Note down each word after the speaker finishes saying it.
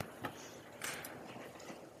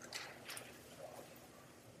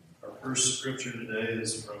First scripture today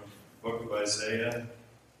is from the book of Isaiah,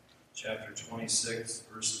 chapter 26,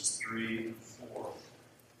 verses 3 and 4.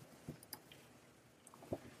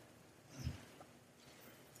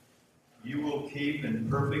 You will keep in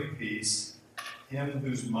perfect peace him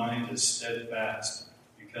whose mind is steadfast,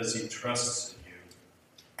 because he trusts in you.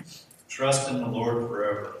 Trust in the Lord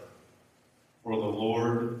forever, for the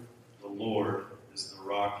Lord is the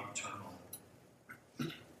rock eternal.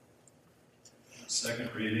 The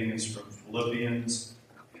second reading is from Philippians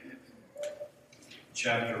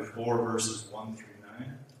chapter 4, verses 1 through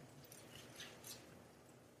 9.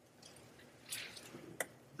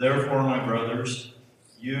 Therefore, my brothers,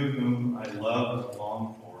 you whom I love and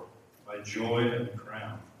long for, my joy and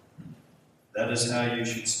crown, that is how you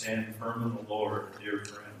should stand firm in the Lord, dear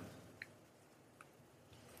friend.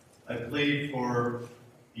 I plead for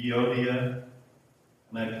Euodia,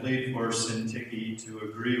 and I plead for Syntyche to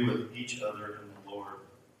agree with each other in the Lord.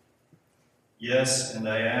 Yes, and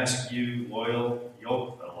I ask you, loyal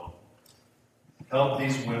yokefellow, help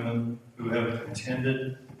these women who have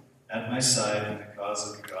contended at my side in the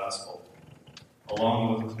cause of the gospel,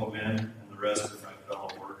 along with Clement and the rest of my fellow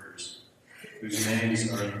workers, whose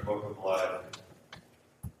names are in the book of life.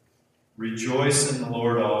 Rejoice in the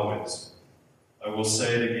Lord always. I will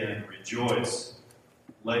say it again, rejoice.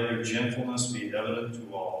 Let your gentleness be evident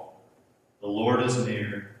to all. The Lord is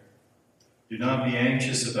near. Do not be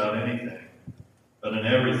anxious about anything, but in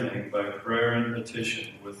everything, by prayer and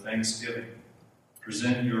petition, with thanksgiving,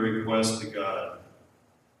 present your request to God.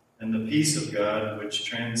 And the peace of God, which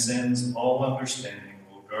transcends all understanding,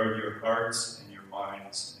 will guard your hearts and your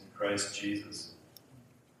minds in Christ Jesus.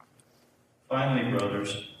 Finally,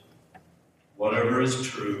 brothers, whatever is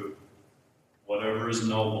true, whatever is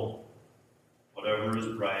noble, whatever is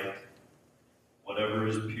right, whatever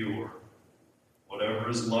is pure, whatever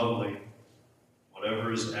is lovely,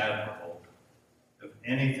 whatever is admirable, if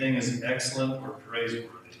anything is excellent or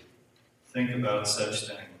praiseworthy, think about such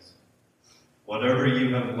things. Whatever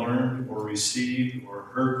you have learned or received or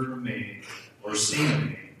heard from me or seen of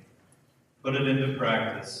me, put it into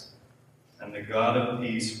practice, and the God of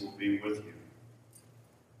peace will be with you.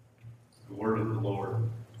 The word of the Lord.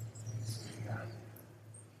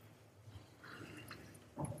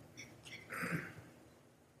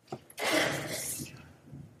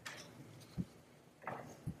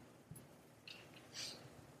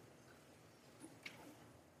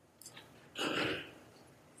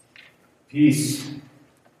 Peace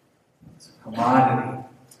is a commodity,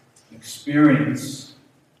 an experience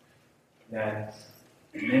that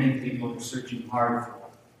many people are searching hard for.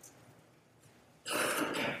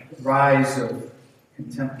 The rise of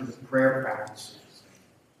contemplative prayer practices,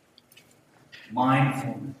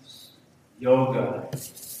 mindfulness, yoga,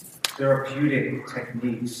 therapeutic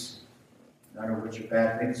techniques, none of which are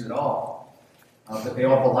bad things at all, but they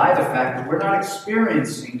all belie the fact that we're not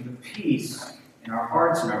experiencing the peace in our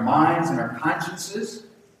hearts, in our minds, in our consciences,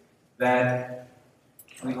 that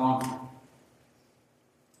we long for.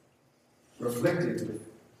 We're afflicted with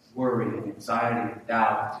worry and anxiety and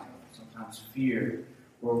doubt, sometimes fear.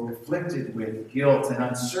 We're afflicted with guilt and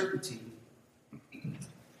uncertainty.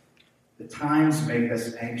 The times make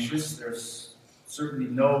us anxious. There's certainly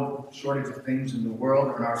no shortage of things in the world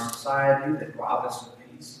or in our society that rob us of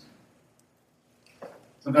peace.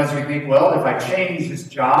 Sometimes we think, well, if I change this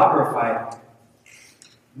job, or if I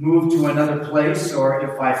move to another place, or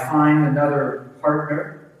if I find another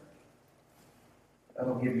partner,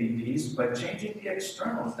 that'll give me peace. But changing the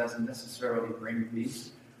externals doesn't necessarily bring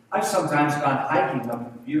peace. I've sometimes gone hiking up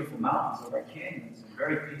in the beautiful mountains over canyons and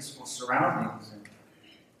very peaceful surroundings, and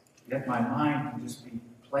yet my mind can just be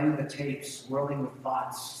playing the tape, swirling with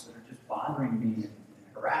thoughts that are just bothering me and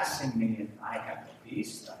harassing me, and I have no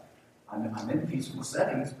peace. I'm in peaceful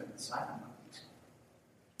settings, but inside I'm not peaceful.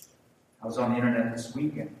 I was on the internet this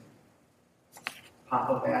weekend.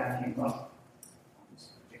 Pop-up ad came up on this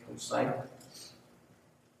particular site,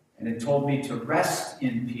 and it told me to rest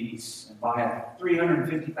in peace and buy a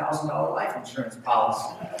 $350,000 life insurance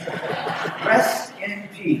policy. Rest in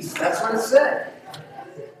peace. That's what it said.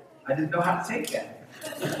 I didn't know how to take that.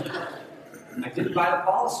 I didn't buy the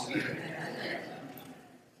policy either.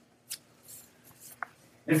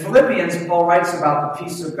 In Philippians, Paul writes about the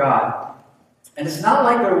peace of God. And it's not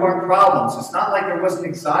like there weren't problems. It's not like there wasn't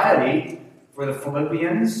anxiety for the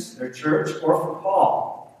Philippians, their church, or for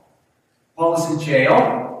Paul. Paul is in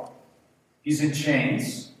jail. He's in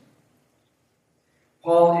chains.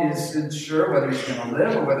 Paul isn't sure whether he's going to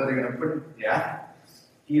live or whether they're going to put him to death.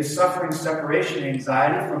 He is suffering separation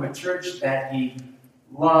anxiety from a church that he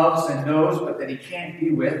loves and knows, but that he can't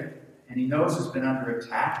be with, and he knows has been under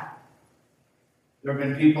attack. There have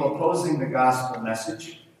been people opposing the gospel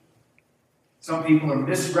message. Some people are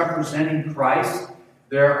misrepresenting Christ.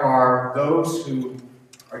 There are those who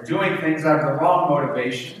are doing things out of the wrong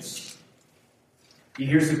motivations. He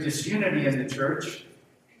hears of disunity in the church.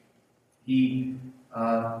 He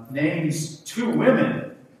names two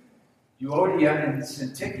women, Euodia and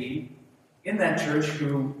Syntyche, in that church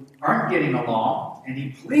who aren't getting along, and he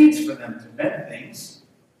pleads for them to bend things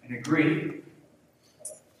and agree.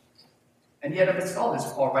 And yet, amidst all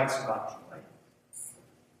this, Paul writes about joy.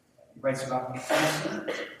 He writes about rejoicing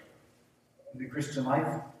in the Christian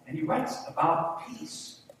life, and he writes about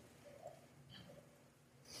peace.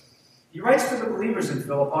 He writes to the believers in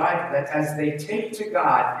Philippi that as they take to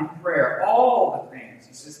God in prayer all the things,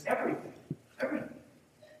 he says everything,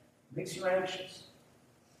 makes you anxious.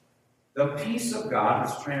 The peace of God,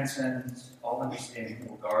 which transcends all understanding,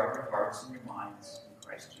 will guard your hearts and your minds in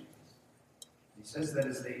Christ Jesus. He says that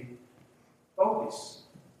as they focus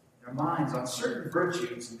their minds on certain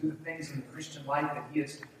virtues and do the things in the Christian life that he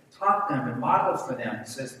has taught them and modeled for them, he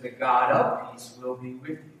says the God of peace will be with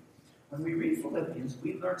you. When we read Philippians,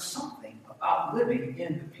 we learn something about living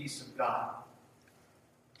in the peace of God.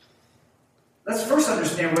 Let's first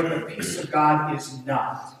understand what the peace of God is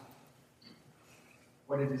not.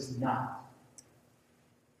 What it is not.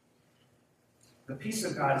 The peace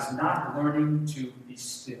of God is not learning to be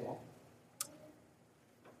still.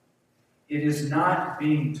 It is not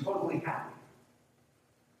being totally happy.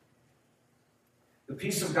 The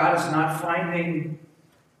peace of God is not finding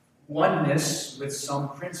oneness with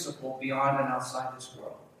some principle beyond and outside this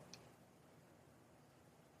world.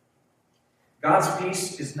 God's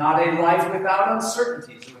peace is not a life without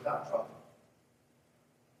uncertainties or without trouble.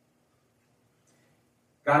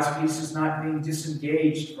 God's peace is not being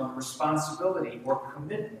disengaged from responsibility or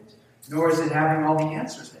commitment, nor is it having all the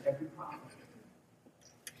answers to every problem.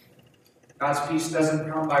 God's peace doesn't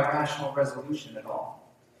come by rational resolution at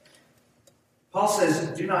all. Paul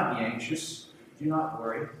says, do not be anxious, do not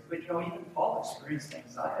worry. But even Paul experienced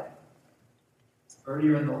anxiety.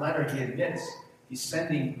 Earlier in the letter, he admits he's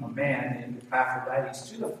sending a man named Epaphroditus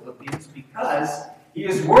to the Philippians because he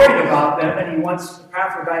is worried about them and he wants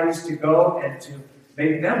Epaphroditus to go and to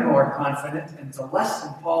make them more confident and to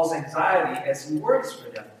lessen Paul's anxiety as he works for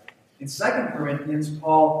them. In 2 Corinthians,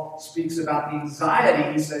 Paul speaks about the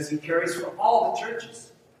anxiety he says he carries for all the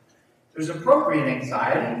churches. There's appropriate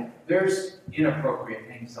anxiety, there's inappropriate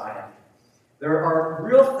anxiety. There are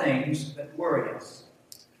real things that worry us.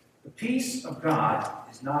 The peace of God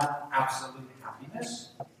is not absolute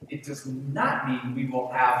happiness. It does not mean we will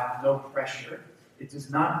have no pressure. It does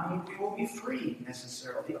not mean we will be free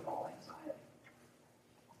necessarily of all anxiety.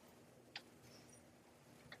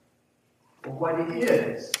 But what it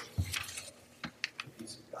is, the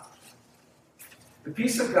peace of God. The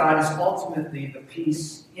peace of God is ultimately the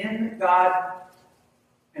peace in God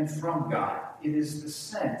and from God. It is the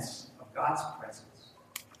sense of God's presence.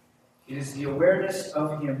 It is the awareness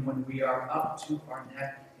of Him when we are up to our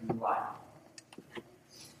neck in life.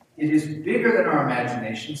 It is bigger than our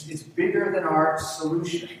imaginations. It's bigger than our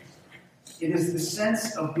solutions. It is the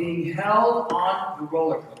sense of being held on the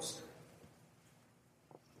roller coaster.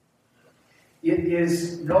 It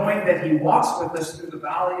is knowing that He walks with us through the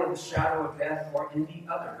valley of the shadow of death or any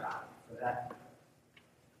other valley for that matter.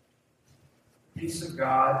 The peace of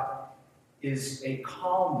God is a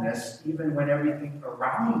calmness even when everything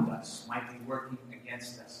around us might be working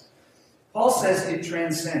against us. Paul says it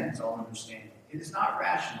transcends all understanding. It is not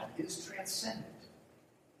rational. It is transcendent.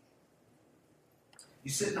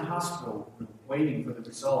 You sit in a hospital room waiting for the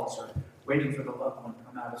results or waiting for the loved one to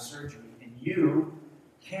come out of surgery, and you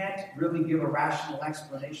can't really give a rational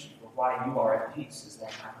explanation for why you are at peace as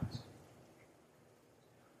that happens.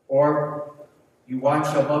 Or you watch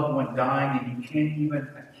a loved one dying and you can't even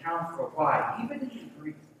account for why. Even if you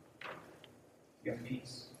grieve, you have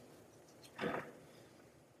peace.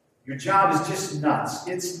 Your job is just nuts.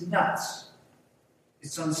 It's nuts.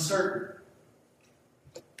 It's uncertain.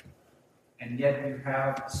 And yet you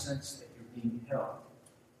have a sense that you're being held.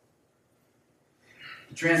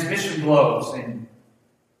 The transmission blows and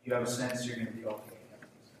you have a sense you're going to be okay.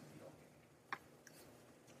 Everything's going to be okay.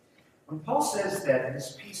 When Paul says that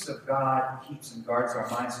this peace of God keeps and guards our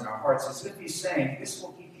minds and our hearts, as if he's saying, this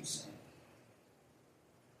will keep you sane.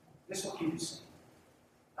 This will keep you sane.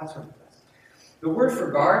 That's what it does. The word for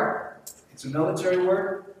guard, it's a military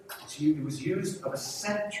word. It was used of a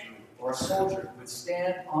sentry or a soldier who would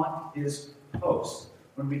stand on his post.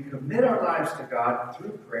 When we commit our lives to God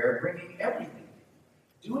through prayer, bringing everything,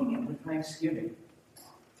 doing it with thanksgiving,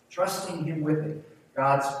 trusting Him with it,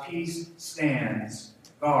 God's peace stands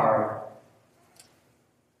guard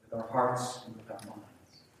with our hearts and with our minds.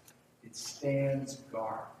 It stands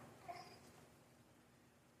guard.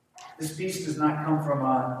 This peace does not come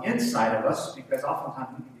from inside of us, because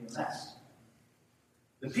oftentimes we can be a mess.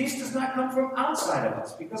 The peace does not come from outside of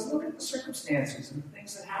us, because look at the circumstances and the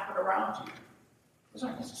things that happen around you. Those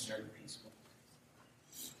aren't necessarily peaceful.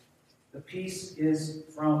 The peace is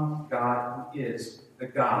from God, who is the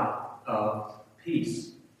God of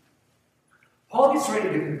peace. Paul gets ready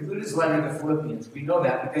to conclude his letter to the Philippians. We know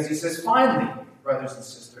that because he says, finally, brothers and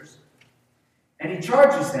sisters, and he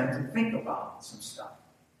charges them to think about some stuff.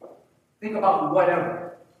 Think about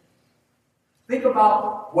whatever. Think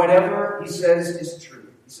about whatever he says is true.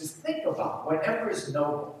 He says, think about whatever is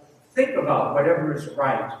noble. Think about whatever is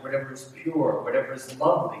right, whatever is pure, whatever is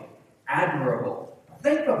lovely, admirable.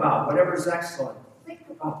 Think about whatever is excellent. Think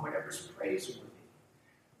about whatever is praiseworthy.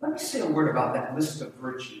 Let me say a word about that list of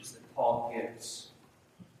virtues that Paul gives.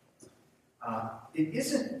 It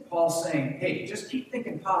isn't Paul saying, hey, just keep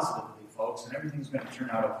thinking positively, folks, and everything's going to turn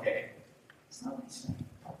out okay. It's not what he's saying.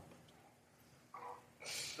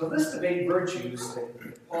 The list of 8 virtues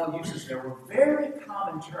that Paul uses there were very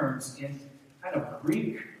common terms in kind of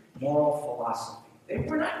Greek moral philosophy. They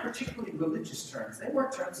were not particularly religious terms. They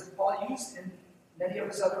weren't terms that Paul used in many of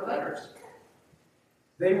his other letters.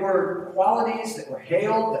 They were qualities that were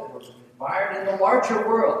hailed, that were admired in the larger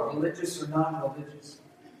world, religious or non-religious.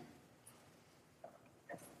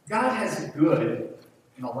 God has good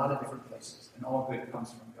in a lot of different places, and all good comes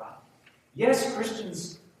from God. Yes,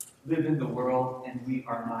 Christians live in the world, and we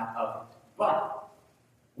are not of it, but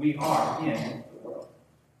we are in the world.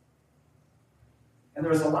 And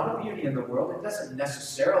there is a lot of beauty in the world. It doesn't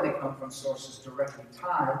necessarily come from sources directly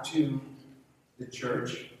tied to the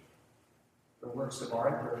church. There are works of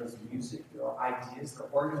art, there is music, there are ideas, there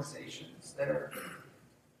are organizations that are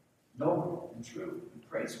noble and true and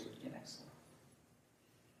praiseworthy and excellent.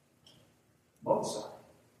 Mozart,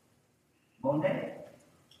 Monet,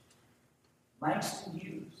 Langston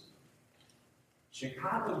Hughes,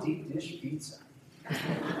 Chicago deep dish pizza,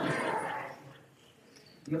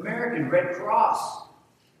 the American Red Cross,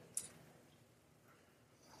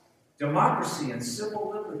 democracy and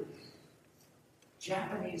civil liberties,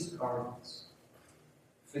 Japanese gardens,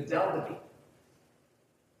 fidelity,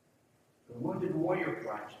 the Wounded Warrior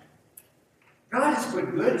Project. God has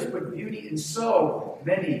put good, has put beauty in so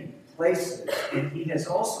many places, and he has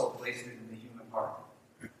also placed it in the human heart.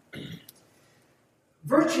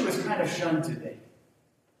 Virtue is kind of shunned today.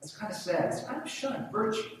 It's kind of sad. It's kind of shunned,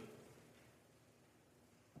 virtue.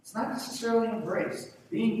 It's not necessarily embraced.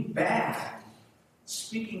 Being bad,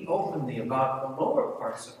 speaking openly about the lower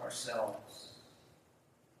parts of ourselves.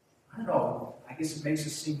 I don't know. I guess it makes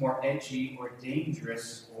us seem more edgy or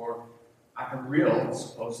dangerous or real,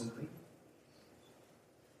 supposedly.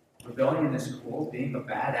 Rebellion is cool. Being a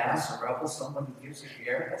badass, a rebel, someone who gives a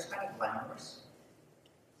care, that's kind of glamorous.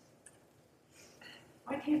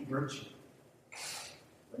 Why can't virtue?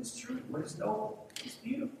 What is true? What is noble? What is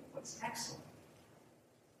beautiful? What's excellent?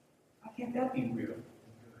 Why can't that be real and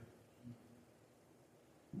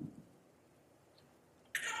good?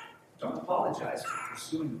 Don't apologize for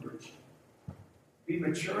pursuing virtue. Be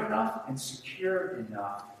mature enough and secure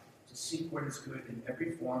enough to seek what is good in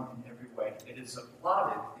every form, in every way. It is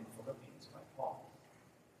applauded in Philippians by Paul.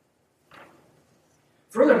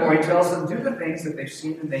 Furthermore, he tells them, do the things that they've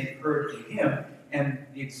seen and they've heard in him, and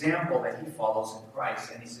the example that he follows in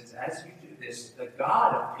Christ. And he says, as you do this, the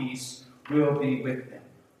God of peace will be with them.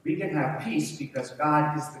 We can have peace because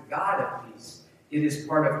God is the God of peace. It is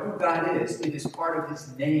part of who God is. It is part of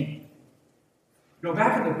his name. You know,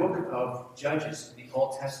 back in the book of Judges, in the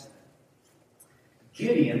Old Testament,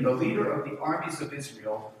 Gideon, the leader of the armies of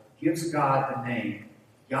Israel, gives God the name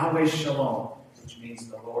Yahweh Shalom, which means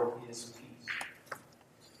the Lord is peace.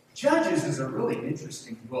 Judges is a really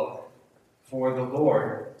interesting book for the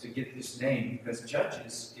Lord to get this name, because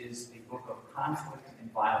Judges is a book of conflict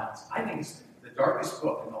and violence. I think it's the darkest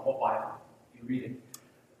book in the whole Bible. You read it.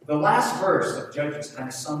 The last verse of Judges kind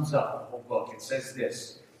of sums up the whole book. It says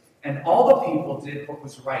this, and all the people did what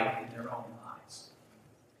was right in their own eyes.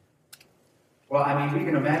 Well, I mean, we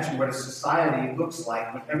can imagine what a society looks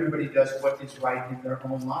like when everybody does what is right in their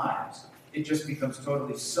own lives. It just becomes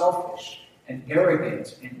totally selfish and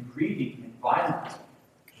arrogant and greedy and violent.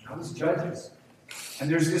 That was Judges. And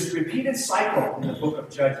there's this repeated cycle in the book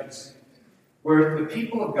of Judges where the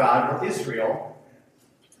people of God, or Israel,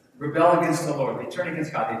 rebel against the Lord. They turn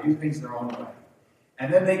against God. They do things their own way.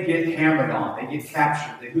 And then they get hammered on. They get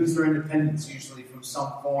captured. They lose their independence, usually from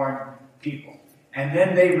some foreign people. And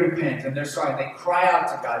then they repent, and they're sorry. They cry out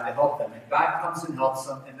to God to help them. And God comes and helps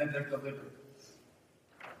them, and then they're delivered.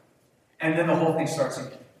 And then the whole thing starts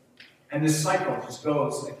again. And this cycle just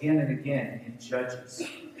goes again and again in Judges.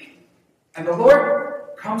 And the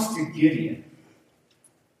Lord comes to Gideon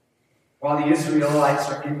while the Israelites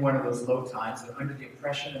are in one of those low times. They're under the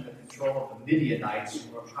oppression and the control of the Midianites,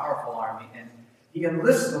 who are a powerful army. And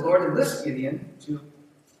the Lord enlists Gideon to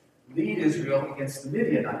lead Israel against the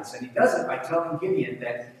Midianites. And he does it by telling Gideon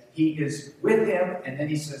that he is with him. And then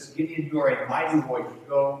he says, Gideon, you are a mighty warrior.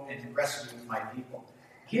 Go and rescue my people.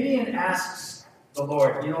 Gideon asks the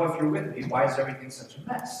Lord, if you're with me, why is everything such a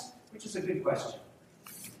mess? Which is a good question.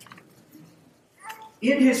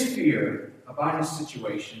 In his fear about his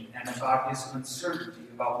situation and about his uncertainty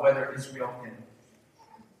about whether Israel can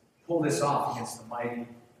pull this off against the mighty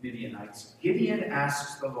Midianites, Gideon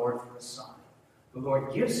asks the Lord for a sign. The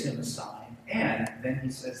Lord gives him a sign, and then he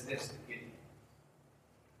says this to Gideon: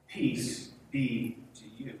 peace be to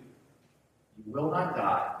you. You will not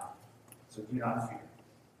die, so do not fear.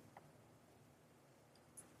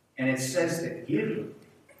 And it says that Gideon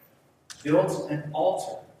built an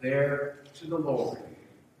altar there to the Lord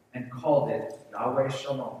and called it Yahweh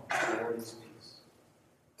Shalom, the Lord is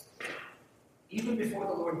peace. Even before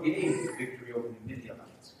the Lord gave the victory over the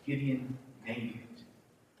Midianites, Gideon named it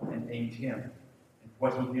and named him and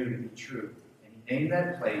what he knew to be true. And he named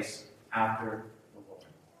that place after the Lord.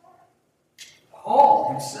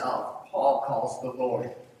 Paul calls the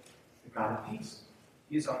Lord the God of peace.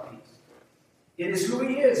 He is our peace. It is who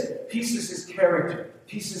he is. Peace is his character.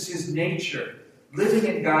 Peace is his nature. Living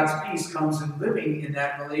in God's peace comes in living in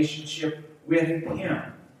that relationship with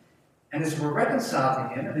him. And as we're reconciled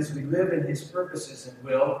to him, and as we live in his purposes and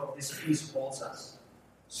will, this peace holds us,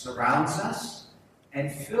 surrounds us,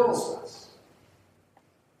 and fills us.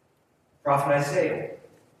 Prophet Isaiah,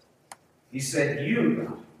 he said,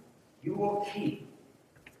 you will keep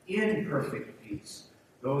in perfect peace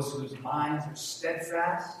those whose minds are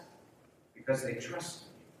steadfast because they trust in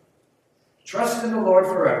you. Trust in the Lord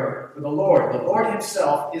forever, for the Lord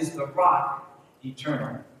himself is the rock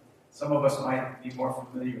eternal. Some of us might be more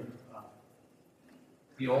familiar with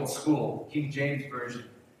the old school, King James Version.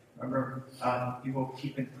 Remember, you will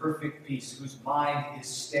keep in perfect peace whose mind is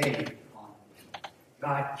stayed on you.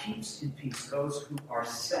 God keeps in peace those who are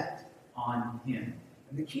set on him.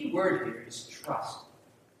 And the key word here is trust.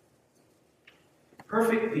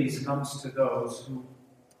 Perfect peace comes to those who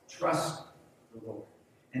trust the Lord.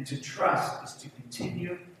 And to trust is to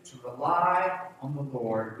continue to rely on the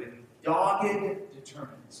Lord with dogged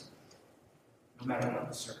determinism, no matter what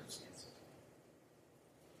the circumstances.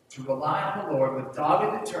 To rely on the Lord with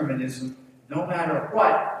dogged determinism, no matter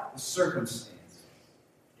what the circumstance.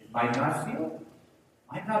 It might not feel,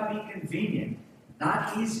 might not be convenient,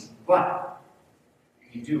 not easy, but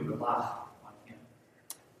you do rely on him.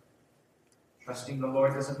 Trusting the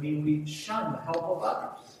Lord doesn't mean we shun the help of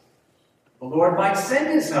others. The Lord might send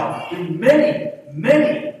his help in many,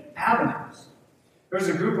 many avenues. There's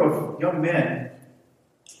a group of young men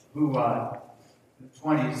who, in the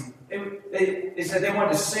 20s, they said they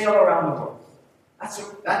wanted to sail around the world. That's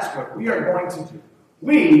what we are going to do.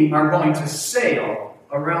 We are going to sail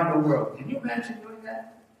around the world. Can you imagine doing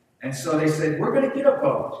that? And so they said, we're going to get a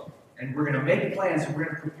boat, and we're going to make plans, and we're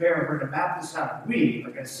going to prepare, and we're going to map this out. We are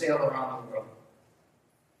going to sail around the world.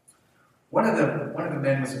 One of the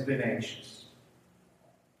men was a bit anxious.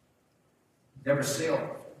 Never sailed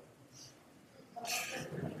before.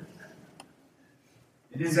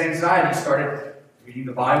 In his anxiety, he started reading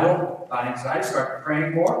the Bible about anxiety, started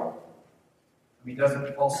praying more.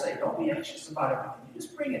 Doesn't Paul say, don't be anxious about everything. You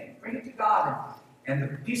just bring it to God, and the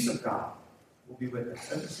peace of God will be with us.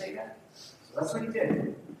 Doesn't he say that? So that's what he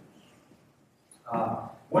did.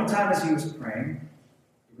 One time as he was praying,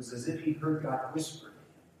 it was as if he heard God whisper,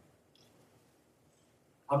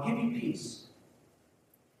 I'll give you peace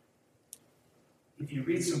if you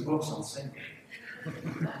read some books on sailing.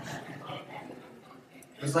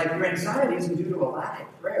 It was like your anxiety isn't due to a lack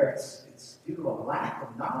of prayer, it's due to a lack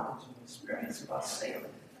of knowledge and experience about sailing.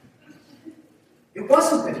 It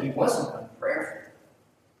wasn't that he wasn't unprayerful.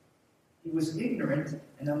 He was ignorant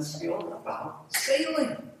and unskilled about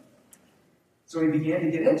sailing. So he began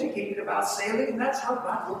to get educated about sailing, and that's how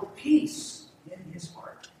God worked peace in his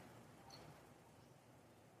heart.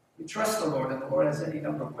 We trust the Lord, and the Lord has any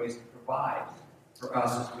number of ways to provide for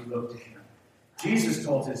us as we look to him. Jesus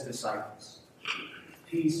told his disciples,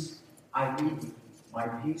 peace I leave you, my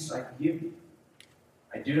peace I give you.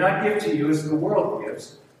 I do not give to you as the world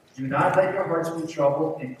gives. Do not let your hearts be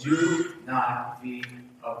troubled, and do not be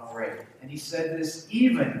afraid. And he said this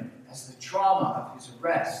even as the trauma of his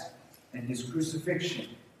arrest and his crucifixion,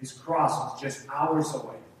 his cross, was just hours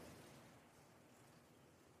away.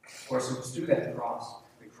 Of course, it was through that cross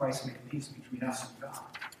that Christ made peace between us and God.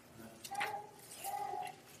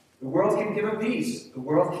 The world can give a peace. The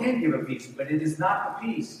world can give a peace, but it is not the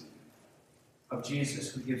peace of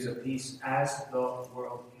Jesus who gives a peace as the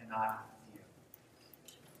world cannot give.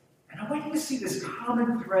 And I want you to see this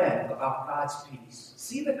common thread about God's peace.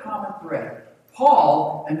 See the common thread.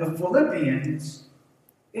 Paul and the Philippians,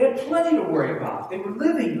 they had plenty to worry about. They were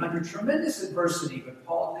living under tremendous adversity, but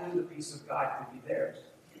Paul knew the peace of God could be theirs.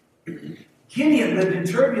 Gideon lived in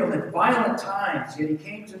turbulent, violent times, yet he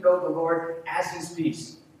came to know the Lord as his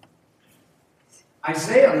peace.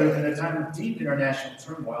 Isaiah lived in a time of deep international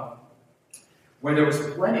turmoil, where there was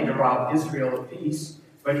plenty to rob Israel of peace,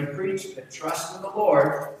 but he preached that trust in the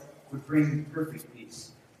Lord would bring perfect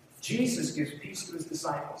peace. Jesus gives peace to his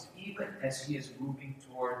disciples, even as he is moving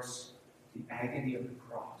towards the agony of the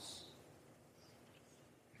cross.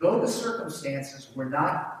 Though the circumstances were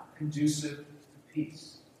not conducive to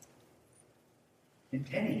peace, in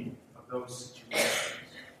any of those situations,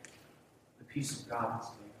 the peace of God is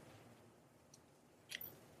there.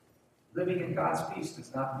 Living in God's peace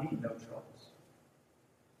does not mean no troubles.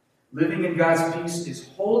 Living in God's peace is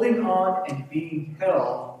holding on and being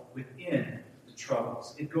held within the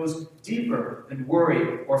troubles. It goes deeper than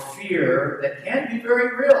worry or fear that can be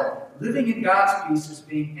very real. Living in God's peace is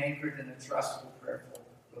being anchored in a trustful, prayerful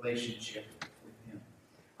relationship with Him.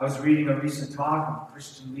 I was reading a recent talk from a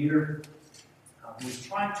Christian leader who was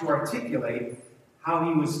trying to articulate how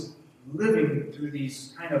he was living through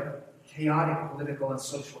these kind of chaotic political and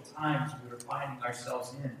social times we were finding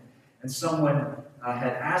ourselves in. And someone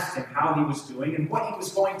had asked him how he was doing and what he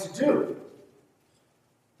was going to do.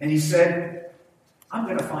 And he said, I'm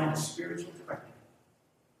going to find a spiritual director.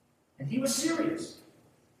 And he was serious.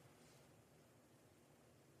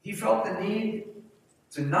 He felt the need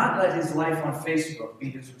to not let his life on Facebook be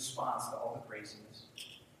his response to all the craziness.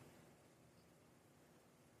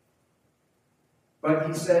 But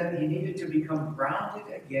he said he needed to become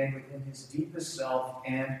grounded again within his deepest self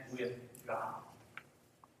and with God.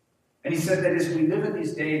 And he said that as we live in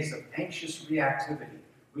these days of anxious reactivity,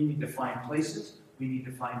 we need to find places, we need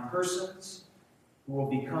to find persons who will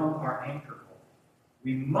become our anchor point.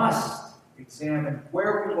 We must examine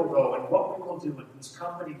where we will go and what we will do and whose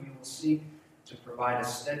company we will seek to provide a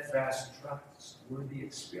steadfast, trustworthy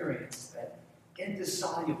experience that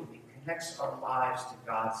indissolubly connects our lives to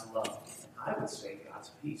God's love. And I would say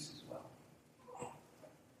God's peace as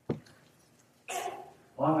well.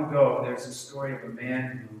 Long ago, there's a story of a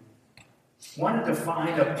man who wanted to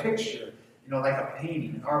find a picture, like a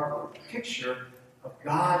painting, an artwork, a picture of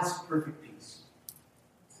God's perfect peace.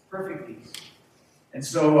 Perfect peace. And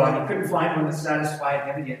so he couldn't find one that satisfied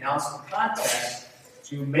him, and he announced a contest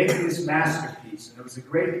to make this masterpiece. And it was a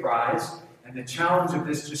great prize, and the challenge of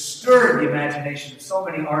this just stirred the imagination of so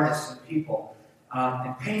many artists and people.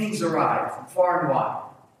 And paintings arrived from far and wide.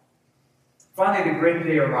 Finally, the great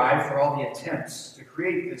day arrived for all the attempts to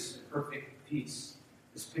create this perfect peace,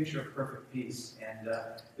 this picture of perfect peace. And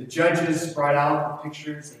the judges brought out the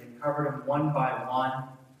pictures. They uncovered them one by one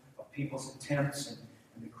of people's attempts.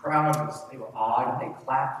 And the crowd they were awed, and they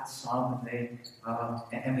clapped at some,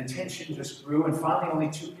 and the tension just grew. And finally, only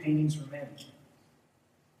 2 paintings remained.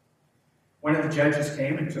 One of the judges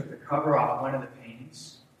came and took the cover off one of the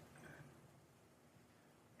paintings.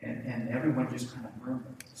 And everyone just kind of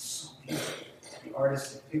murmured, so beautiful. The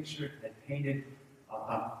artist had pictured, had painted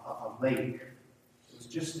a lake. It was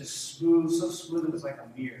just as smooth, so smooth it was like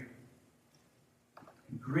a mirror.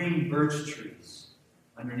 And green birch trees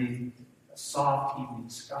underneath a soft evening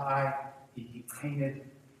sky. He painted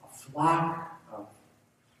a flock of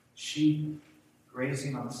sheep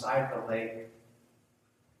grazing on the side of the lake.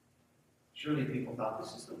 Surely people thought,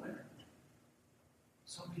 this is the winner.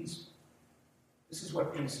 So peaceful. This is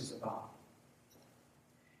what peace is about.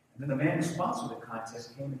 And then the man who sponsored the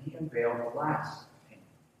contest came and he unveiled the last painting.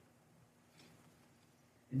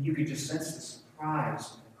 And you could just sense the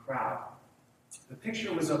surprise in the crowd. The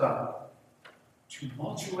picture was of a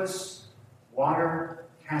tumultuous water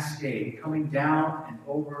cascade coming down and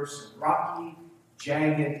over some rocky,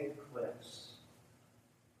 jagged cliffs.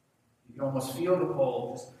 You can almost feel the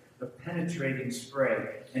cold, the penetrating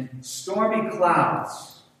spray, and stormy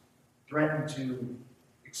clouds threatened to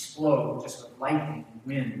explode just with lightning and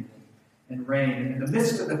wind and rain. And in the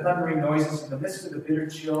midst of the thundering noises, in the midst of the bitter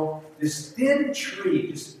chill, this thin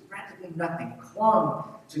tree, just practically nothing, clung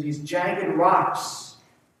to these jagged rocks,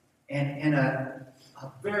 and a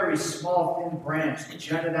very small thin branch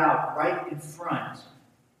jutted out right in front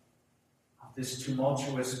of this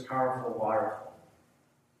tumultuous, powerful waterfall.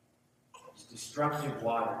 These destructive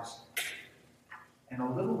waters. And a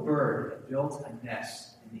little bird had built a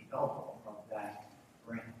nest in the elbow of that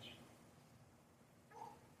branch.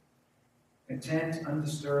 And Content,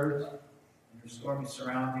 undisturbed in her stormy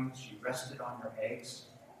surroundings, she rested on her eggs,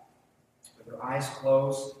 with her eyes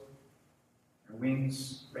closed, her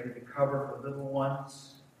wings ready to cover her little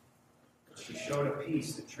ones. She showed a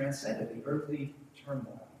peace that transcended the earthly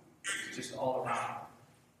turmoil, just all around her.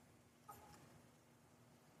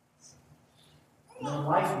 In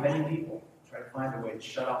life, many people try to find a way to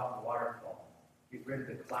shut off the waterfall, get rid of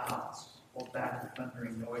the clouds, hold back the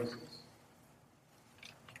thundering noises.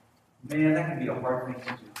 Man, that can be a hard thing to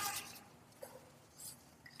do.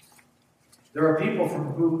 There are people from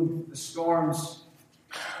whom the storms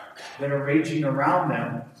that are raging around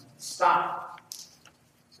them stop.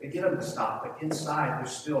 They get them to stop, but inside they're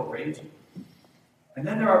still raging. And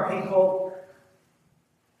then there are people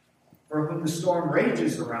for whom the storm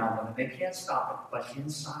rages around them and they can't stop it, but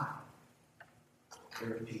inside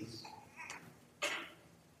they're at peace.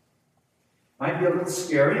 Might be a little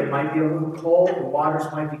scary, it might be a little cold, the waters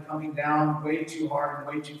might be coming down way too hard and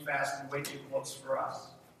way too fast and way too close for us.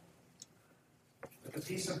 But the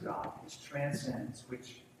peace of God, which transcends,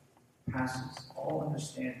 which passes all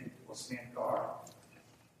understanding, will stand guard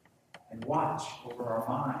and watch over our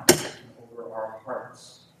minds and over our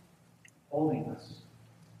hearts, holding us,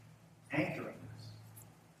 anchoring us,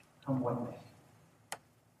 come what may.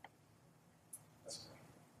 Let's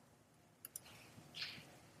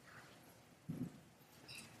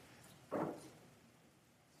pray.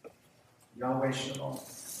 Yahweh Shalom,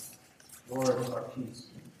 Lord of our peace.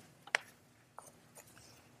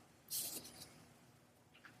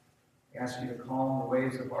 We ask you to calm the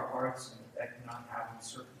waves of our hearts and that cannot happen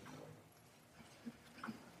certainly.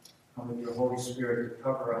 Come with your Holy Spirit to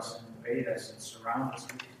cover us and invade us and surround us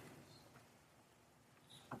with your peace.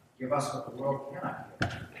 Give us what the world cannot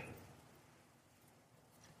give.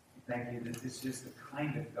 We thank you that this is the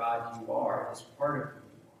kind of God you are, as part of who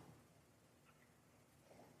you are.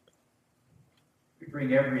 We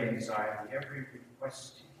bring every anxiety, every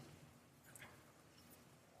request to you,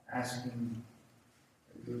 asking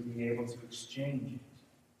that we will be able to exchange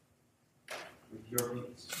it with your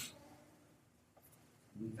peace.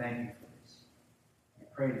 We thank you for this. We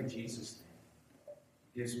pray in Jesus' name.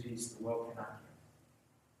 He gives peace the world cannot give.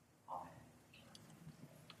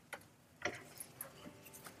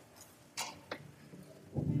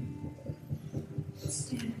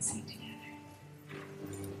 Stand and sing together.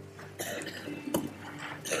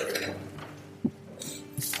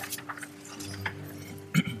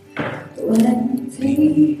 When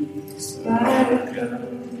peace like a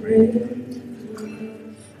river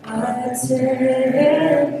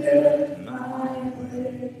attended my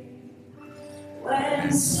way,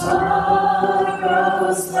 when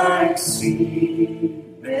sorrows like sea